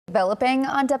Developing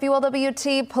on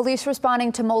WLWT, police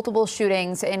responding to multiple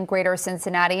shootings in greater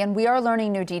Cincinnati, and we are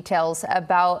learning new details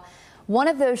about one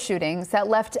of those shootings that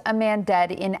left a man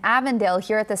dead in Avondale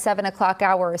here at the 7 o'clock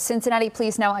hour. Cincinnati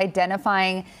police now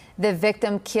identifying the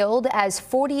victim killed as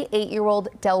 48-year-old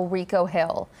Delrico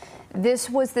Hill. This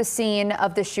was the scene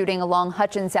of the shooting along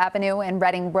Hutchins Avenue and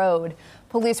Reading Road.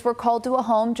 Police were called to a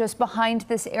home just behind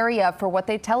this area for what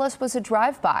they tell us was a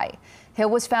drive-by. Hill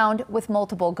was found with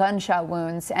multiple gunshot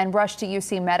wounds and rushed to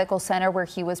UC Medical Center where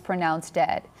he was pronounced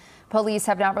dead. Police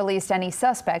have not released any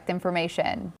suspect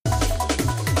information.